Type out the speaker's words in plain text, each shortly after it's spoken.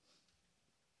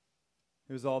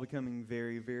It was all becoming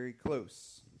very, very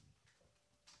close.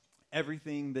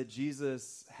 Everything that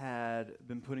Jesus had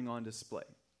been putting on display,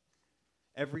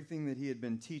 everything that he had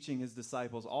been teaching his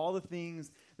disciples, all the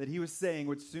things that he was saying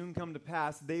would soon come to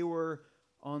pass, they were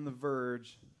on the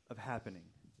verge of happening.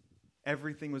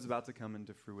 Everything was about to come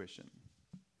into fruition.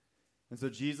 And so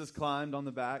Jesus climbed on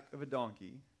the back of a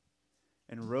donkey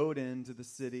and rode into the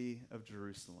city of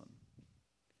Jerusalem.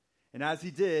 And as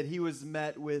he did, he was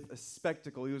met with a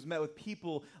spectacle. He was met with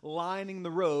people lining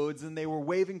the roads, and they were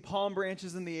waving palm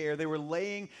branches in the air. They were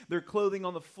laying their clothing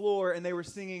on the floor, and they were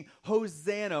singing,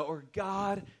 Hosanna, or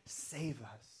God save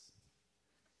us.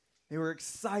 They were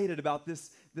excited about this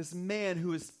man who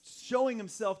was showing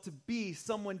himself to be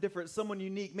someone different, someone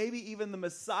unique, maybe even the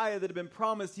Messiah that had been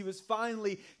promised. He was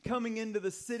finally coming into the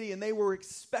city, and they were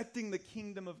expecting the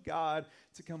kingdom of God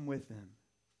to come with him.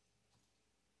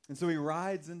 And so he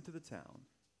rides into the town,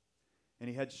 and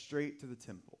he heads straight to the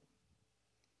temple.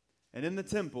 And in the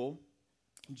temple,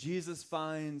 Jesus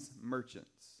finds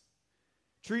merchants,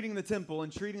 treating the temple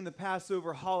and treating the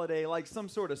Passover holiday like some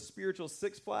sort of spiritual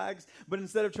Six Flags, but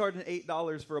instead of charging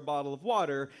 $8 for a bottle of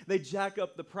water, they jack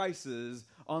up the prices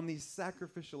on these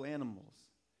sacrificial animals,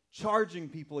 charging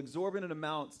people exorbitant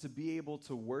amounts to be able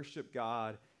to worship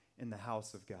God in the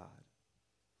house of God.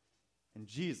 And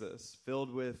Jesus,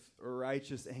 filled with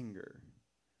righteous anger,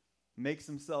 makes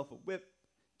himself a whip,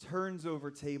 turns over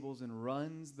tables, and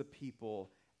runs the people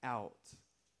out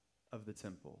of the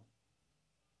temple.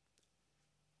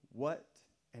 What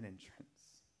an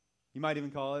entrance. You might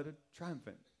even call it a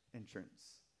triumphant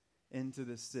entrance into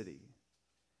this city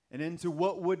and into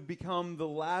what would become the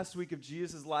last week of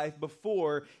Jesus' life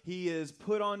before he is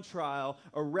put on trial,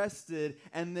 arrested,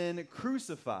 and then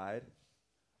crucified,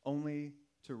 only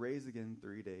to raise again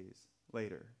 3 days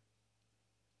later.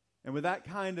 And with that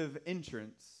kind of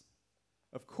entrance,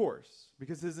 of course,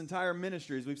 because his entire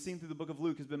ministry, as we've seen through the book of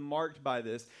Luke, has been marked by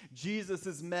this, Jesus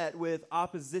is met with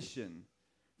opposition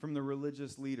from the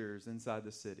religious leaders inside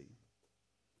the city.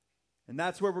 And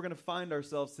that's where we're going to find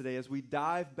ourselves today as we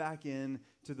dive back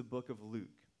into the book of Luke.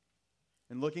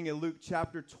 And looking at Luke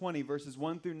chapter 20, verses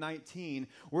 1 through 19,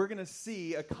 we're going to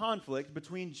see a conflict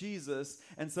between Jesus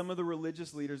and some of the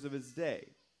religious leaders of his day.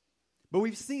 But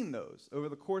we've seen those over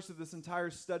the course of this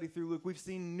entire study through Luke. We've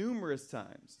seen numerous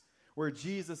times where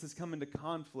Jesus has come into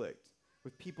conflict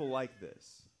with people like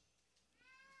this.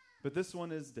 But this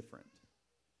one is different.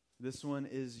 This one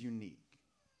is unique.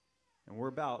 And we're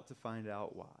about to find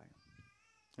out why.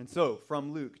 And so,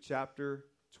 from Luke chapter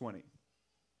 20,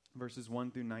 verses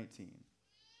 1 through 19.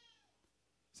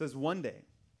 It says, one day,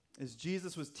 as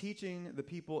Jesus was teaching the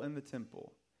people in the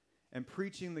temple and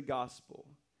preaching the gospel,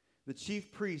 the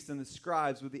chief priests and the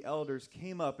scribes with the elders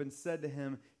came up and said to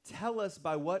him, "Tell us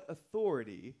by what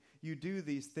authority you do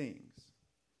these things,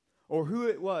 or who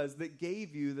it was that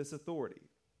gave you this authority."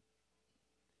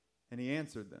 And he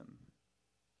answered them,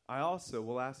 "I also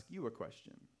will ask you a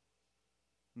question.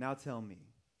 Now tell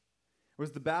me,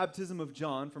 was the baptism of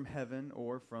John from heaven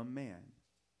or from man?"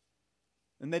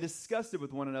 And they discussed it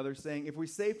with one another, saying, "If we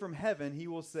say from heaven, he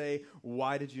will say,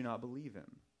 'Why did you not believe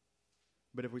him?'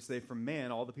 But if we say from man,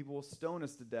 all the people will stone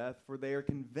us to death, for they are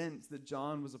convinced that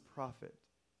John was a prophet."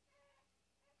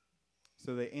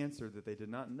 So they answered that they did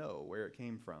not know where it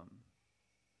came from.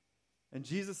 And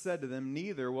Jesus said to them,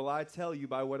 "Neither will I tell you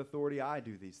by what authority I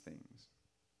do these things."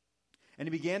 And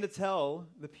he began to tell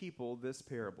the people this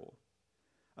parable.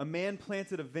 A man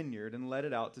planted a vineyard and let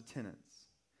it out to tenants,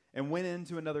 and went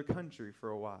into another country for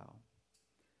a while.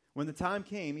 When the time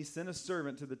came, he sent a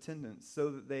servant to the tenants so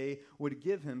that they would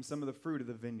give him some of the fruit of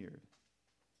the vineyard.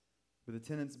 But the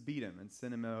tenants beat him and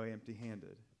sent him away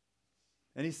empty-handed.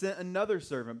 And he sent another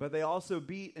servant, but they also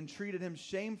beat and treated him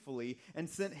shamefully and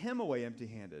sent him away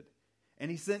empty-handed.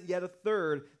 And he sent yet a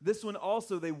third. This one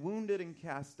also they wounded and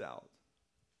cast out.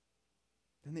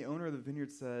 Then the owner of the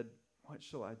vineyard said, "What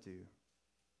shall I do?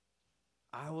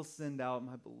 I will send out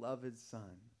my beloved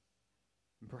son,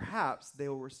 and perhaps they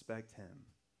will respect him."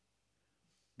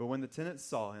 But when the tenants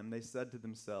saw him, they said to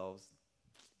themselves,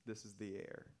 "This is the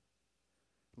heir.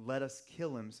 Let us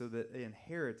kill him so that the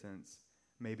inheritance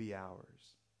may be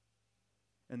ours."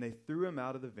 And they threw him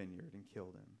out of the vineyard and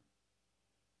killed him.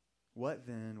 What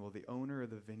then will the owner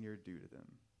of the vineyard do to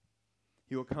them?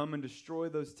 He will come and destroy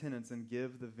those tenants and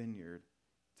give the vineyard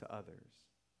to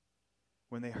others.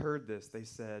 When they heard this, they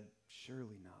said,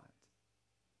 "Surely not."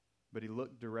 But he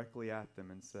looked directly at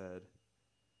them and said,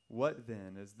 "What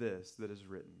then is this that is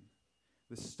written?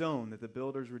 The stone that the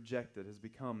builders rejected has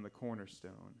become the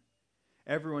cornerstone.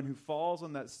 Everyone who falls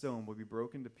on that stone will be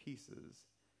broken to pieces,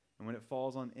 and when it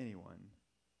falls on anyone,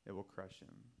 it will crush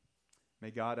him."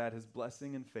 May God add his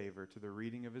blessing and favor to the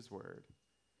reading of his word.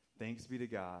 Thanks be to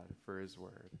God for his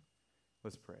word.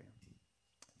 Let's pray.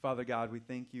 Father God, we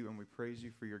thank you and we praise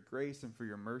you for your grace and for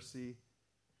your mercy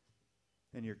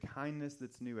and your kindness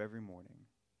that's new every morning.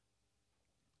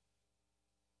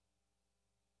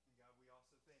 And God, we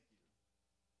also thank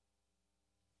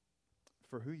you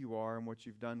for who you are and what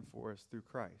you've done for us through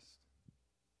Christ.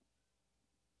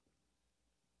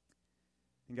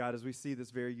 And God, as we see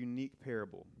this very unique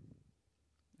parable,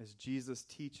 as Jesus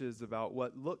teaches about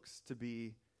what looks to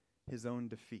be his own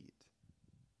defeat,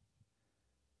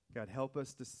 God, help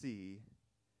us to see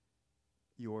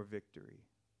your victory.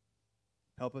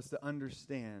 Help us to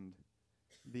understand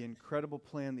the incredible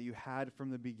plan that you had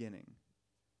from the beginning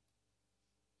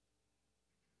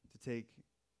to take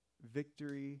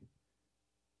victory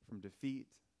from defeat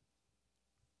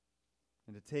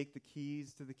and to take the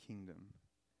keys to the kingdom,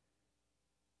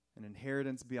 an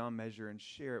inheritance beyond measure, and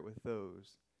share it with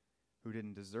those who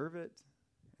didn't deserve it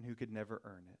and who could never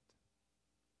earn it.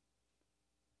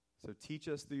 So teach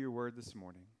us through your word this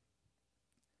morning.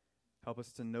 Help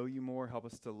us to know you more, help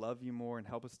us to love you more, and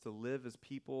help us to live as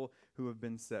people who have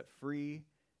been set free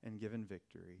and given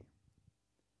victory.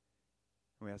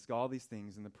 And we ask all these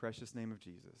things in the precious name of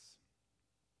Jesus.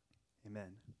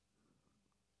 Amen.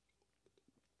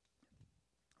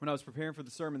 When I was preparing for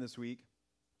the sermon this week,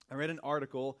 I read an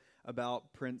article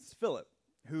about Prince Philip,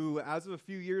 who, as of a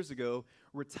few years ago,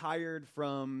 retired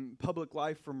from public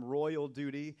life, from royal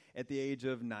duty, at the age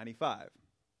of 95.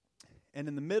 And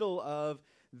in the middle of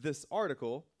this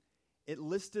article, it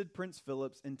listed Prince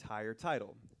Philip's entire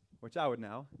title, which I would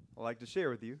now like to share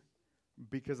with you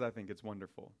because I think it's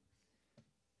wonderful.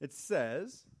 It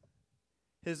says,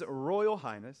 His Royal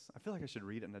Highness, I feel like I should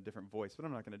read it in a different voice, but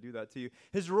I'm not going to do that to you.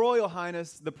 His Royal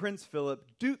Highness, the Prince Philip,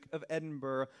 Duke of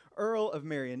Edinburgh, Earl of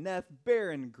Merioneth,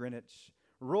 Baron Greenwich,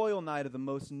 Royal Knight of the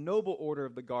most noble order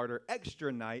of the Garter,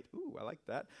 Extra Knight, ooh, I like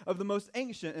that, of the most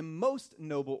ancient and most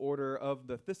noble order of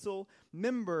the Thistle,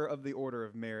 member of the Order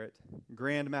of Merit,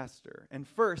 Grand Master, and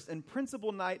first and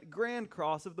principal Knight, Grand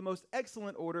Cross of the most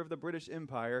excellent order of the British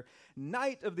Empire,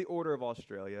 Knight of the Order of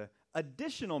Australia,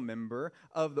 additional member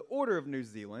of the Order of New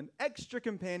Zealand, extra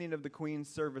companion of the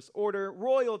Queen's Service Order,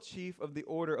 Royal Chief of the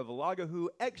Order of Olagahu,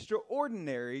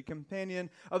 extraordinary companion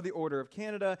of the Order of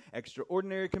Canada,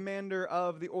 extraordinary commander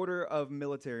of the Order of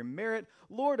Military Merit,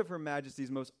 Lord of Her Majesty's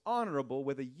Most Honorable,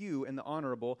 with a U in the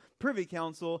Honorable, Privy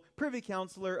Council, Privy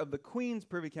Councillor of the Queen's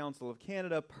Privy Council of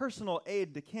Canada, personal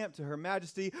aide de camp to Her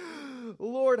Majesty,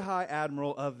 Lord High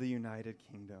Admiral of the United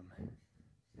Kingdom.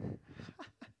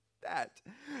 That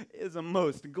is a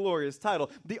most glorious title.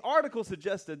 The article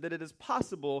suggested that it is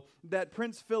possible that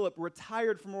Prince Philip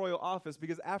retired from royal office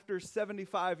because after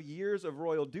 75 years of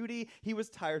royal duty, he was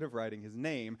tired of writing his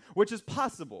name, which is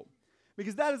possible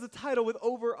because that is a title with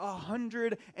over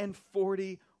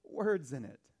 140 words in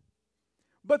it.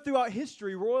 But throughout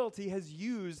history, royalty has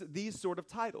used these sort of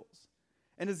titles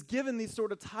and has given these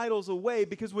sort of titles away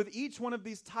because with each one of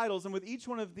these titles and with each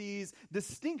one of these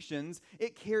distinctions,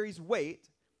 it carries weight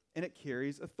and it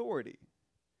carries authority.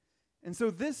 And so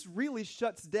this really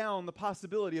shuts down the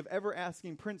possibility of ever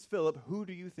asking Prince Philip, who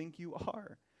do you think you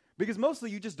are? Because mostly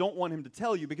you just don't want him to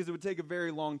tell you because it would take a very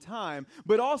long time.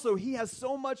 But also he has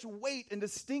so much weight and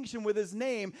distinction with his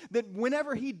name that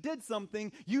whenever he did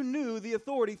something, you knew the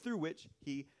authority through which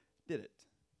he did it.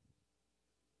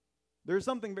 There's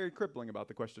something very crippling about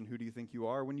the question, who do you think you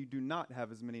are, when you do not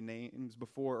have as many names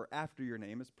before or after your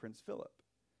name as Prince Philip.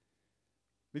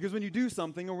 Because when you do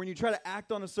something or when you try to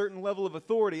act on a certain level of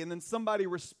authority and then somebody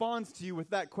responds to you with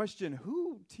that question,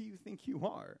 who do you think you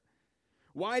are?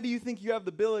 Why do you think you have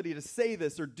the ability to say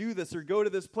this or do this or go to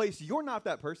this place? You're not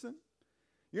that person.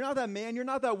 You're not that man. You're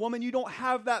not that woman. You don't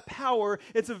have that power.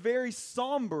 It's a very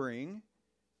sombering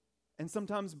and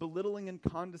sometimes belittling and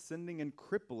condescending and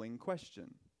crippling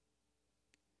question.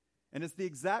 And it's the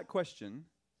exact question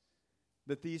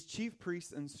that these chief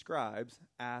priests and scribes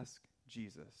ask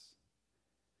Jesus.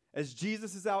 As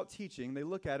Jesus is out teaching, they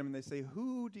look at him and they say,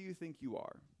 who do you think you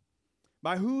are?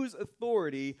 By whose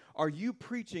authority are you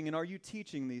preaching and are you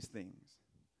teaching these things?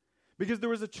 Because there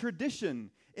was a tradition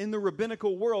in the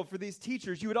rabbinical world for these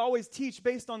teachers. You would always teach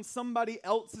based on somebody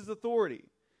else's authority.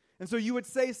 And so you would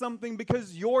say something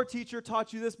because your teacher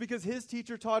taught you this, because his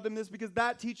teacher taught him this, because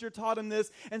that teacher taught him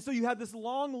this. And so you have this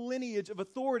long lineage of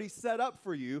authority set up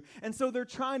for you. And so they're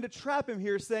trying to trap him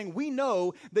here saying, we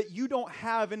know that you don't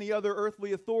have any other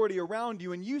earthly authority around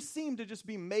you, and you seem to just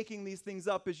be making these things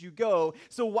up as you go.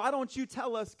 So why don't you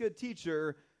tell us, good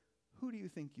teacher, who do you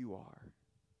think you are?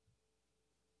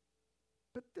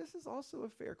 But this is also a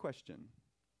fair question.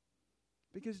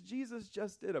 Because Jesus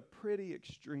just did a pretty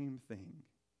extreme thing.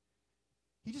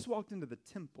 He just walked into the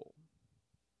temple,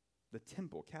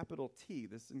 capital T,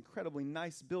 this incredibly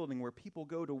nice building where people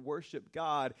go to worship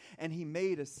God, and he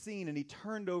made a scene, and he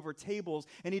turned over tables,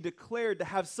 and he declared to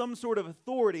have some sort of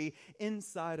authority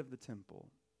inside of the temple.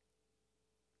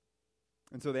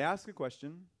 And so they ask a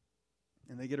question,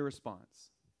 and they get a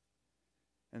response.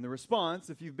 And the response,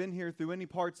 if you've been here through any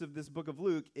parts of this book of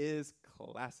Luke, is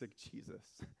classic Jesus.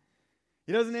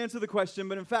 He doesn't answer the question,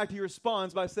 but in fact, he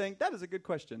responds by saying, "That is a good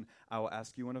question. I will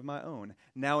ask you one of my own.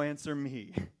 Now answer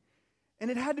me."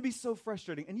 And it had to be so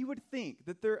frustrating. And you would think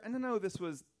that and I know this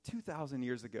was 2,000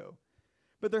 years ago,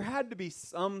 but there had to be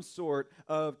some sort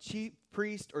of chief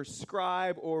priest or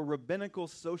scribe or rabbinical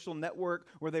social network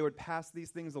where they would pass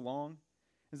these things along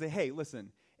and say, "Hey,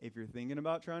 listen, if you're thinking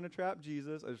about trying to trap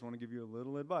Jesus, I just want to give you a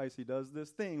little advice. He does this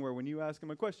thing where when you ask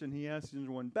him a question, he asks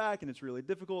you one back, and it's really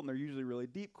difficult, and they're usually really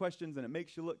deep questions, and it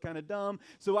makes you look kind of dumb.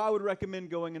 So I would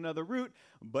recommend going another route."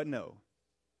 But no,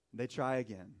 they try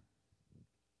again.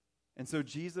 And so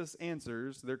Jesus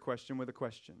answers their question with a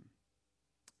question.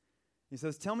 He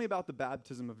says, "Tell me about the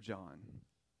baptism of John.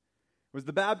 Was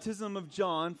the baptism of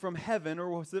John from heaven, or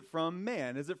was it from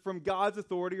man? Is it from God's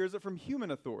authority, or is it from human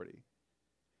authority?"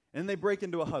 And they break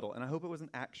into a huddle, and I hope it was an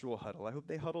actual huddle. I hope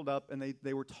they huddled up, and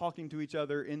they were talking to each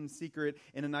other in secret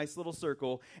in a nice little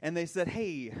circle, and they said,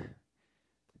 "Hey,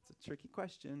 it's a tricky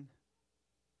question.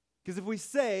 Because if we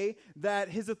say that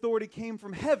his authority came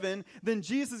from heaven, then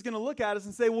Jesus is going to look at us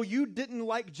and say, well, you didn't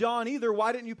like John either.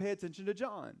 Why didn't you pay attention to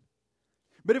John?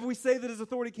 But if we say that his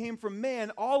authority came from man,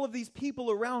 all of these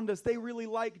people around us, they really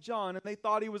like John, and they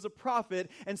thought he was a prophet,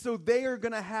 and so they are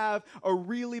going to have a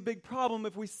really big problem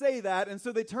if we say that." And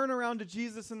so they turn around to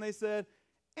Jesus and they said,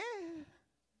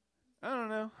 I don't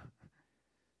know.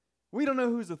 We don't know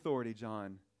whose authority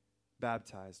John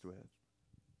baptized with.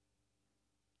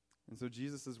 And so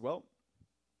Jesus says, well,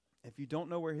 if you don't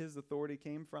know where his authority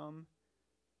came from,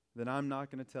 then I'm not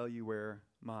going to tell you where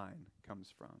mine comes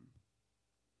from.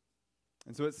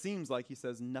 And so it seems like he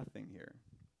says nothing here.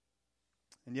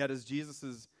 And yet, as Jesus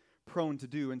is prone to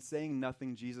do, in saying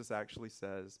nothing, Jesus actually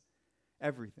says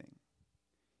everything.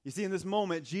 You see, in this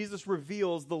moment, Jesus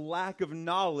reveals the lack of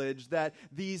knowledge that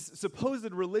these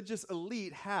supposed religious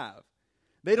elite have.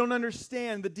 They don't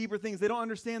understand the deeper things. They don't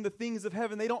understand the things of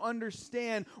heaven. They don't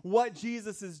understand what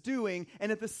Jesus is doing.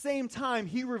 And at the same time,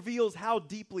 he reveals how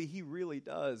deeply he really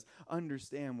does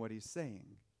understand what he's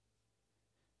saying.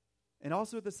 And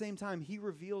also at the same time, he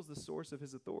reveals the source of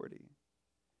his authority.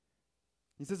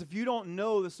 He says, if you don't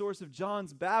know the source of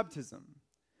John's baptism,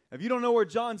 if you don't know where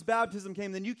John's baptism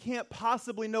came, then you can't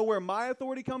possibly know where my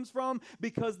authority comes from,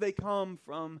 because they come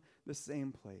from the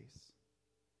same place.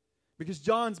 Because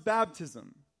John's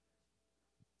baptism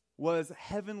was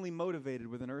heavenly motivated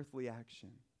with an earthly action.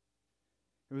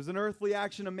 It was an earthly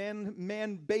action, a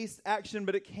man-based action,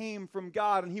 but it came from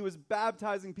God, and he was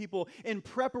baptizing people in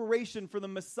preparation for the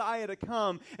Messiah to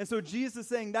come. And so Jesus is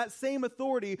saying that same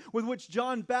authority with which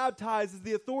John baptized is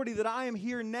the authority that I am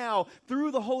here now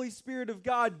through the Holy Spirit of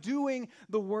God doing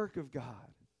the work of God.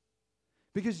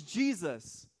 Because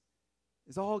Jesus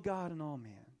is all God and all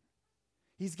man.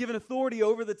 He's given authority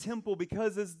over the temple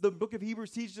because, as the book of Hebrews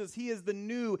teaches us, he is the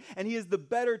new and he is the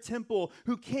better temple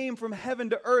who came from heaven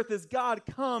to earth as God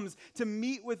comes to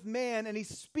meet with man, and he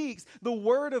speaks the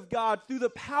word of God through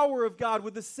the power of God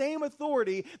with the same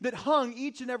authority that hung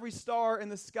each and every star in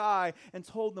the sky and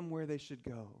told them where they should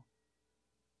go.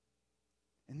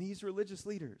 And these religious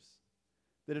leaders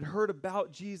that had heard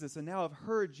about Jesus and now have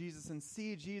heard Jesus and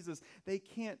see Jesus, they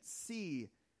can't see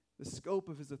the scope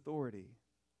of his authority.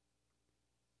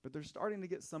 But they're starting to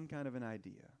get some kind of an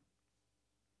idea.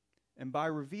 And by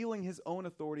revealing his own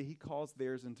authority, he calls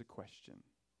theirs into question.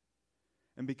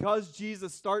 And because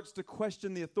Jesus starts to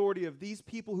question the authority of these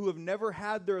people who have never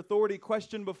had their authority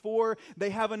questioned before, they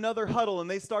have another huddle and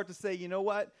they start to say, you know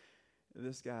what?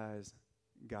 This guy's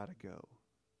got to go.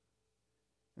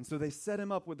 And so they set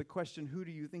him up with the question, who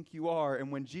do you think you are?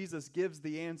 And when Jesus gives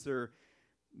the answer,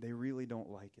 they really don't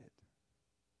like it.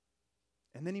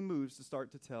 And then he moves to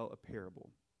start to tell a parable.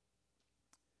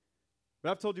 But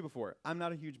I've told you before, I'm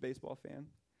not a huge baseball fan.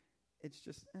 It's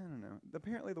just, I don't know.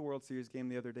 Apparently the World Series game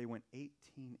the other day went 18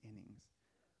 innings.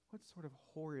 What sort of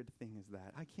horrid thing is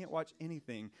that? I can't watch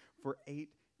anything for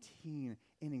 18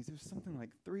 innings. It was something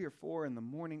like 3 or 4 in the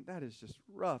morning. That is just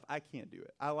rough. I can't do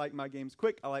it. I like my games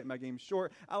quick. I like my games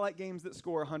short. I like games that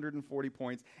score 140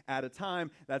 points at a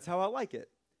time. That's how I like it.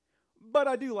 But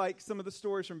I do like some of the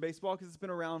stories from baseball because it's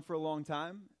been around for a long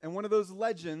time. And one of those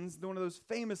legends, one of those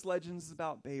famous legends is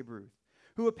about Babe Ruth,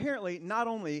 who apparently not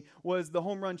only was the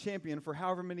home run champion for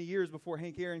however many years before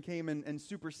Hank Aaron came and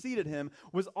superseded him,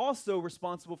 was also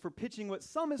responsible for pitching what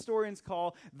some historians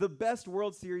call the best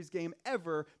World Series game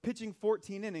ever, pitching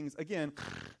 14 innings. Again,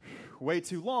 way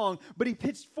too long, but he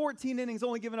pitched 14 innings,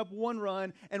 only giving up 1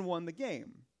 run, and won the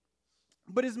game.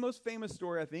 But his most famous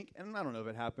story, I think, and I don't know if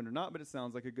it happened or not, but it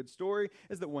sounds like a good story,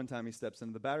 is that one time he steps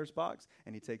into the batter's box,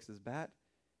 and he takes his bat,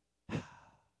 and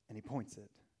he points it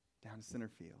down to center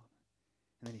field.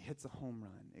 And then he hits a home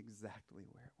run exactly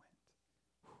where it went.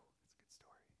 Whew, that's a good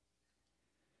story.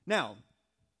 Now,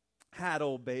 had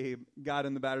old Babe got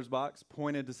in the batter's box,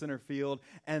 pointed to center field,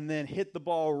 and then hit the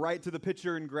ball right to the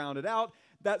pitcher and ground it out,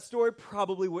 that story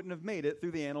probably wouldn't have made it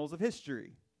through the annals of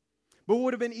history. But what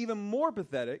would have been even more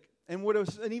pathetic, and what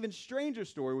an even stranger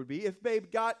story would be if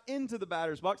Babe got into the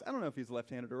batter's box. I don't know if he's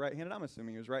left-handed or right-handed. I'm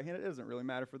assuming he was right-handed. It doesn't really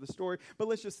matter for the story, but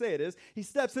let's just say it is. He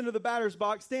steps into the batter's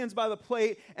box, stands by the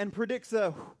plate, and predicts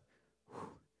a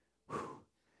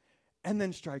and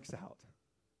then strikes out.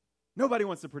 Nobody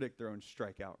wants to predict their own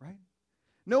strikeout, right?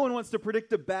 No one wants to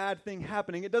predict a bad thing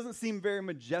happening. It doesn't seem very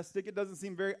majestic. It doesn't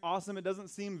seem very awesome. It doesn't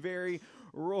seem very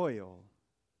royal.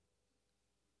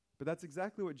 But that's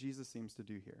exactly what Jesus seems to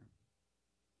do here.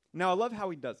 Now, I love how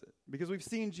he does it, because we've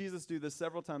seen Jesus do this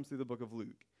several times through the book of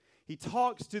Luke. He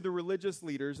talks to the religious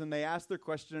leaders, and they ask their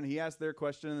question, and he asks their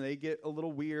question, and they get a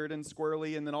little weird and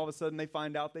squirrely, and then all of a sudden they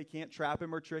find out they can't trap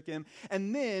him or trick him.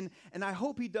 And then, and I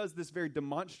hope he does this very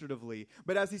demonstratively,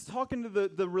 but as he's talking to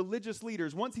the religious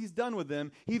leaders, once he's done with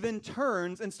them, he then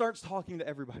turns and starts talking to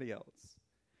everybody else,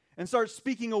 and starts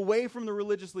speaking away from the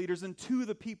religious leaders and to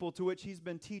the people to which he's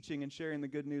been teaching and sharing the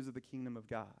good news of the kingdom of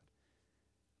God.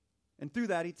 And through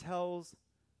that, he tells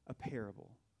a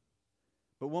parable,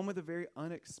 but one with a very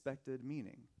unexpected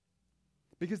meaning.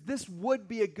 Because this would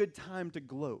be a good time to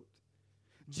gloat.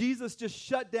 Jesus just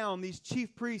shut down these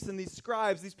chief priests and these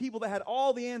scribes, these people that had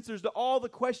all the answers to all the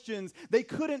questions. They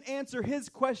couldn't answer his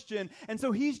question, and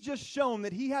so he's just shown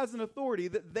that he has an authority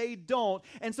that they don't.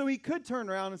 And so he could turn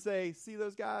around and say, see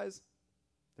those guys?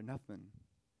 They're nothing.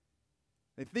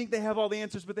 They think they have all the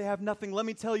answers, but they have nothing. Let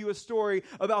me tell you a story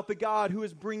about the God who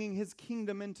is bringing his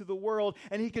kingdom into the world.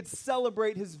 And he could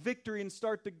celebrate his victory and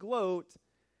start to gloat,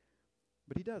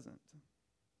 but he doesn't.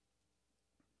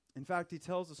 In fact, he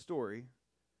tells a story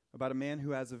about a man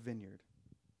who has a vineyard.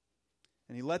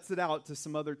 And he lets it out to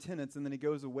some other tenants, and then he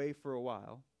goes away for a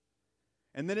while.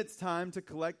 And then it's time to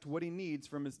collect what he needs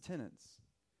from his tenants.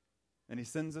 And he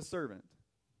sends a servant.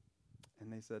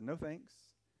 And they said, no thanks.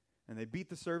 And they beat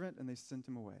the servant, and they sent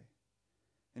him away.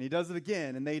 And he does it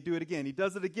again, and they do it again. He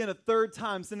does it again a third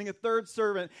time, sending a third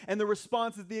servant, and the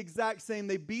response is the exact same.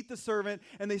 They beat the servant,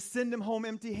 and they send him home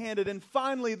empty-handed. And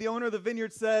finally, the owner of the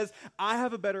vineyard says, I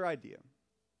have a better idea.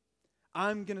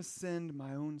 I'm going to send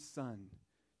my own son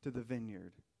to the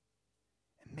vineyard,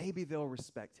 and maybe they'll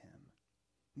respect him.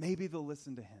 Maybe they'll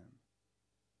listen to him.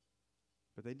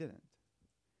 But they didn't.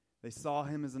 They saw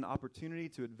him as an opportunity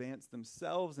to advance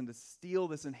themselves and to steal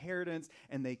this inheritance,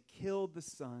 and they killed the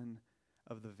son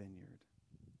of the vineyard.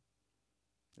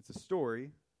 It's a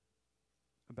story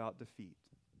about defeat.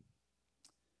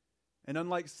 And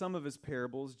unlike some of his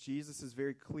parables, Jesus is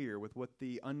very clear with what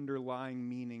the underlying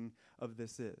meaning of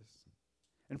this is.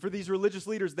 And for these religious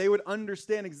leaders, they would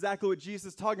understand exactly what Jesus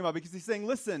is talking about, because he's saying,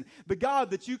 listen, the God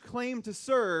that you claim to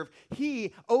serve,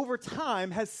 he, over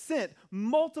time, has sent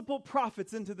multiple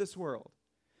prophets into this world.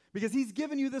 Because he's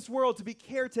given you this world to be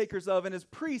caretakers of, and as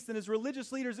priests and as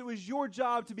religious leaders, it was your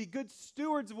job to be good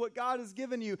stewards of what God has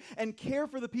given you and care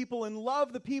for the people and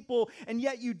love the people, and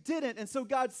yet you didn't. And so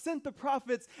God sent the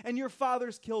prophets, and your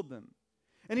fathers killed them.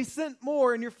 And he sent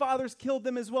more, and your fathers killed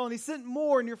them as well. And he sent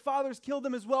more, and your fathers killed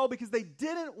them as well, because they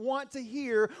didn't want to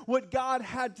hear what God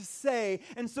had to say.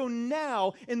 And so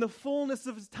now, in the fullness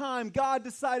of his time, God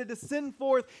decided to send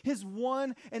forth his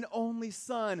one and only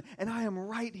Son. And I am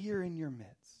right here in your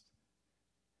midst.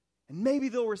 And maybe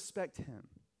they'll respect him.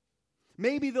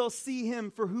 Maybe they'll see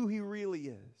him for who he really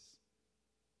is.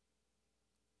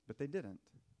 But they didn't.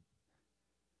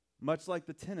 Much like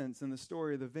the tenants in the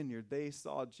story of the vineyard, they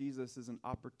saw Jesus as an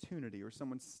opportunity or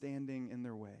someone standing in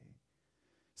their way.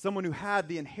 Someone who had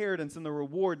the inheritance and the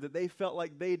reward that they felt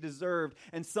like they deserved,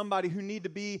 and somebody who needed to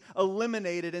be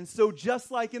eliminated. And so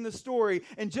just like in the story,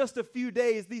 in just a few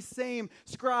days, these same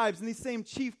scribes and these same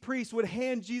chief priests would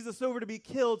hand Jesus over to be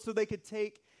killed so they could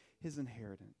take his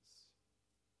inheritance.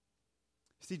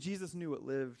 See, Jesus knew what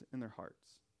lived in their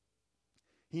hearts.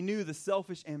 He knew the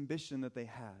selfish ambition that they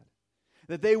had.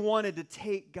 That they wanted to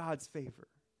take God's favor.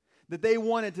 that they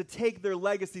wanted to take their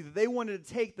legacy, that they wanted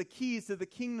to take the keys to the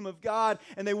kingdom of God,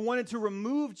 and they wanted to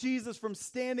remove Jesus from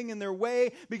standing in their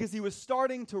way because he was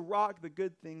starting to rock the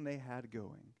good thing they had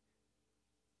going.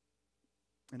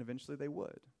 And eventually they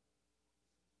would.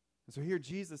 And so here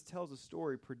Jesus tells a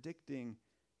story predicting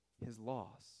his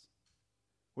loss,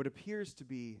 what appears to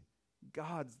be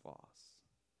God's loss,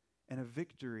 and a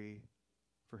victory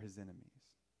for his enemies.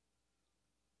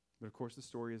 But of course the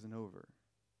story isn't over,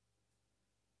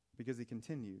 because he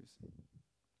continues,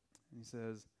 and he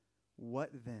says,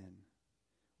 "What then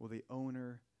will the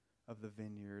owner of the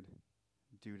vineyard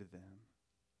do to them?"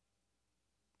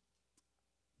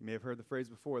 You may have heard the phrase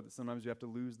before that sometimes you have to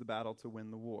lose the battle to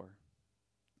win the war.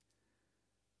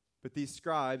 But these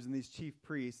scribes and these chief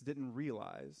priests didn't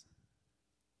realize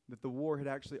that the war had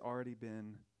actually already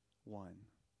been won.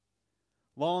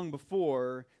 Long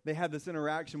before they had this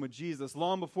interaction with Jesus,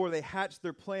 long before they hatched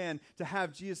their plan to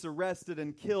have Jesus arrested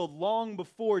and killed, long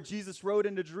before Jesus rode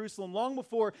into Jerusalem, long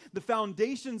before the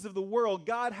foundations of the world,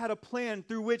 God had a plan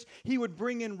through which he would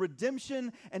bring in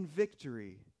redemption and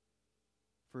victory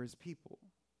for his people.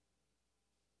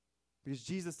 Because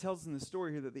Jesus tells us in the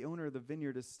story here that the owner of the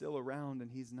vineyard is still around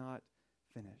and he's not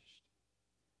finished.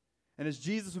 And as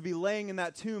Jesus would be laying in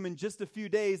that tomb in just a few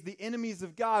days, the enemies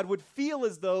of God would feel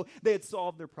as though they had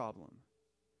solved their problem,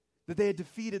 that they had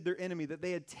defeated their enemy, that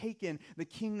they had taken the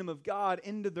kingdom of God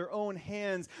into their own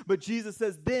hands. But Jesus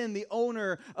says, then the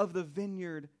owner of the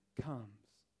vineyard comes.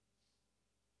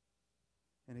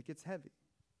 And it gets heavy.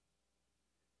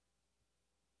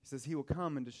 He says he will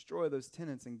come and destroy those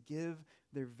tenants and give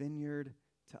their vineyard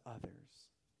to others.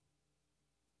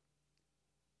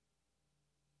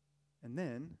 And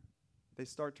then they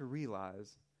start to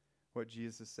realize what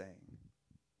Jesus is saying.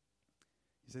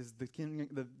 He says the king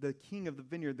of the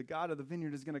vineyard, the God of the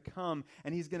vineyard is going to come,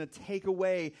 and he's going to take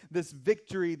away this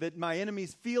victory that my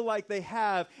enemies feel like they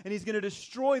have, and he's going to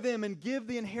destroy them and give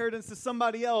the inheritance to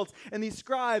somebody else. And these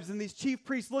scribes and these chief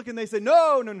priests look and they say,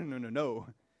 no.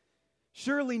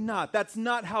 Surely not. That's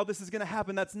not how this is going to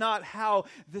happen. That's not how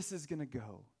this is going to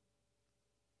go.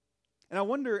 And I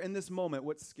wonder in this moment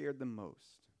what scared them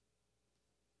most.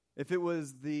 If it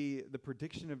was the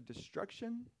prediction of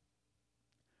destruction,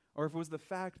 or if it was the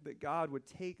fact that God would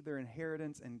take their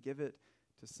inheritance and give it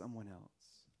to someone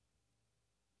else.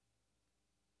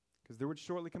 Because there would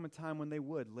shortly come a time when they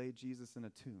would lay Jesus in a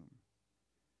tomb.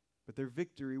 But their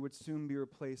victory would soon be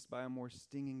replaced by a more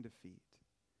stinging defeat.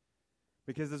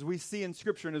 Because as we see in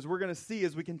Scripture, and as we're going to see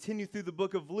as we continue through the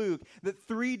book of Luke, that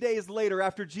 3 days later,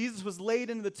 after Jesus was laid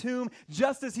into the tomb,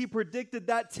 just as he predicted,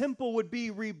 that temple would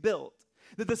be rebuilt.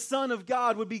 That the Son of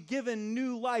God would be given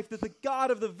new life, that the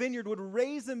God of the vineyard would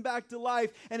raise him back to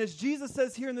life. And as Jesus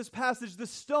says here in this passage, the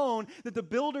stone that the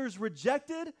builders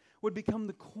rejected would become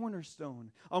the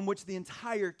cornerstone on which the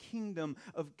entire kingdom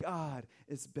of God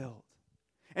is built.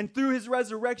 And through his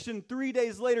resurrection, 3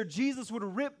 days later, Jesus would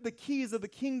rip the keys of the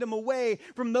kingdom away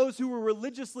from those who were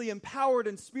religiously empowered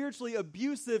and spiritually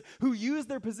abusive, who used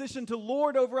their position to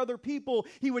lord over other people.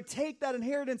 He would take that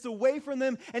inheritance away from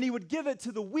them, and he would give it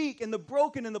to the weak and the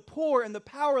broken and the poor and the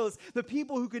powerless, the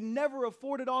people who could never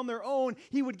afford it on their own.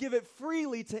 He would give it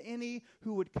freely to any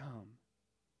who would come.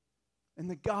 And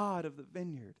the God of the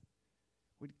vineyard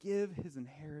would give his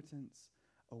inheritance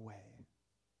away.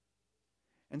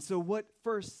 And so what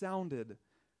first sounded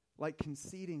like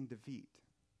conceding defeat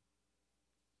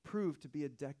proved to be a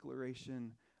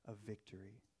declaration of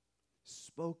victory,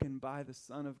 spoken by the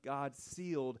Son of God,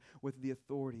 sealed with the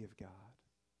authority of God.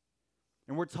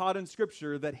 And we're taught in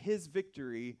Scripture that his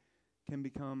victory can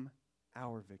become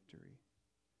our victory.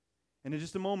 And in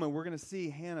just a moment, we're going to see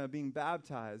Hannah being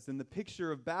baptized. And the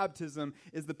picture of baptism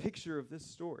is the picture of this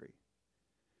story.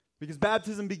 Because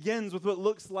baptism begins with what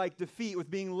looks like defeat, with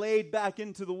being laid back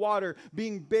into the water,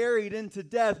 being buried into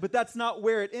death. But that's not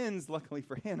where it ends. Luckily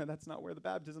for Hannah, that's not where the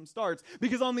baptism starts.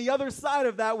 Because on the other side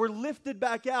of that, we're lifted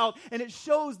back out, and it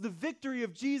shows the victory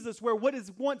of Jesus, where what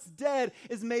is once dead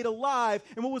is made alive,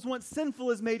 and what was once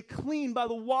sinful is made clean by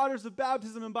the waters of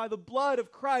baptism and by the blood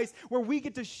of Christ, where we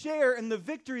get to share in the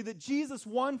victory that Jesus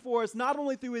won for us, not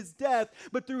only through his death,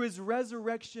 but through his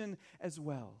resurrection as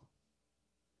well.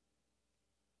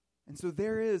 And so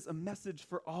there is a message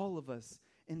for all of us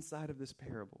inside of this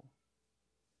parable.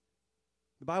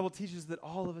 The Bible teaches that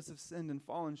all of us have sinned and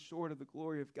fallen short of the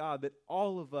glory of God, that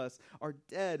all of us are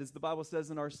dead, as the Bible says,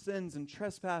 in our sins and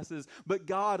trespasses. But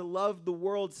God loved the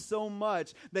world so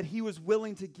much that he was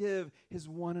willing to give his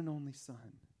one and only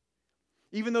Son.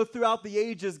 Even though throughout the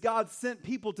ages, God sent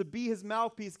people to be his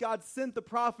mouthpiece, God sent the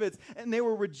prophets, and they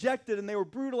were rejected, and they were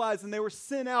brutalized, and they were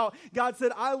sent out. God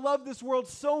said, I love this world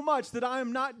so much that I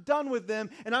am not done with them,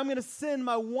 and I'm going to send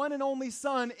my one and only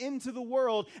Son into the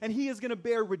world, and he is going to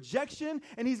bear rejection,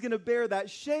 and he's going to bear that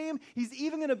shame. He's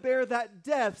even going to bear that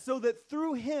death, so that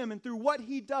through him and through what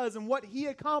he does and what he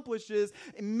accomplishes,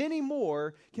 many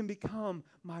more can become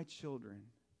my children,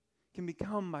 can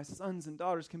become my sons and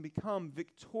daughters, can become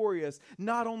victorious,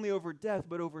 not only over death,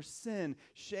 but over sin,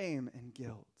 shame, and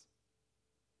guilt.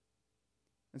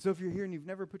 And so if you're here and you've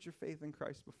never put your faith in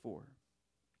Christ before,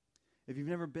 if you've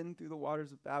never been through the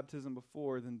waters of baptism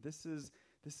before, then this is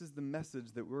the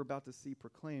message that we're about to see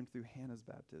proclaimed through Hannah's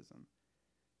baptism.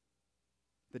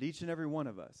 That each and every one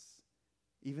of us,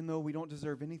 even though we don't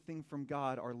deserve anything from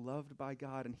God, are loved by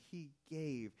God, and he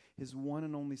gave his one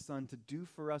and only Son to do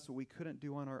for us what we couldn't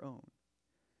do on our own.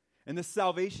 And this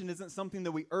salvation isn't something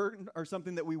that we earn or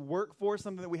something that we work for,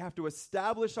 something that we have to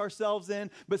establish ourselves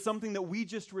in, but something that we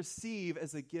just receive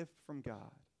as a gift from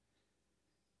God.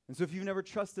 And so if you've never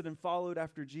trusted and followed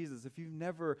after Jesus, if you've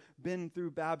never been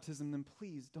through baptism, then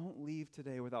please don't leave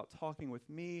today without talking with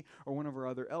me or one of our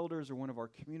other elders or one of our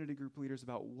community group leaders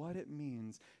about what it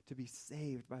means to be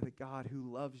saved by the God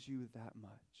who loves you that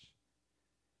much.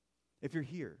 If you're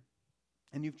here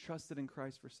and you've trusted in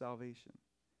Christ for salvation,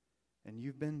 and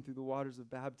you've been through the waters of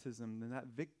baptism, then that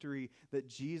victory that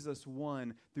Jesus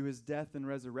won through his death and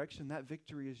resurrection, that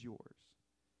victory is yours.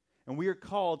 And we are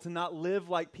called to not live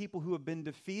like people who have been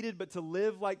defeated, but to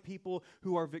live like people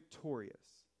who are victorious.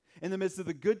 In the midst of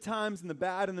the good times and the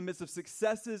bad, in the midst of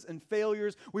successes and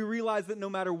failures, we realize that no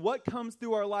matter what comes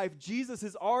through our life, Jesus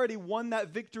has already won that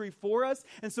victory for us.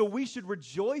 And so we should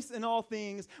rejoice in all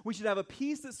things. We should have a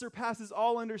peace that surpasses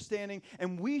all understanding.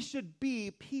 And we should be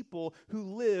people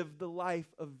who live the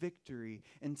life of victory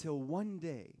until one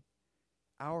day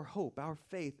our hope, our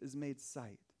faith is made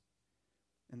sight.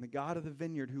 And the God of the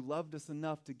vineyard, who loved us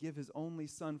enough to give his only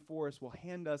Son for us, will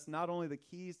hand us not only the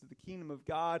keys to the kingdom of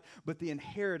God, but the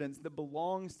inheritance that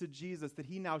belongs to Jesus that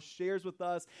he now shares with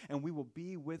us, and we will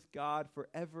be with God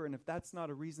forever. And if that's not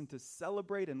a reason to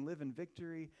celebrate and live in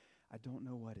victory, I don't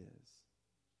know what is.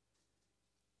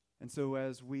 And so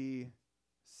as we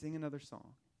sing another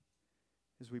song,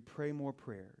 as we pray more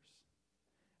prayers,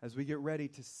 as we get ready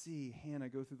to see Hannah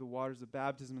go through the waters of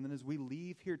baptism, and then as we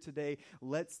leave here today,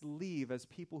 let's leave as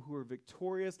people who are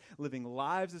victorious, living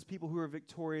lives as people who are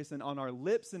victorious, and on our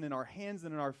lips and in our hands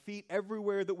and in our feet,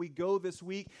 everywhere that we go this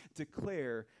week,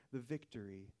 declare the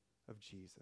victory of Jesus.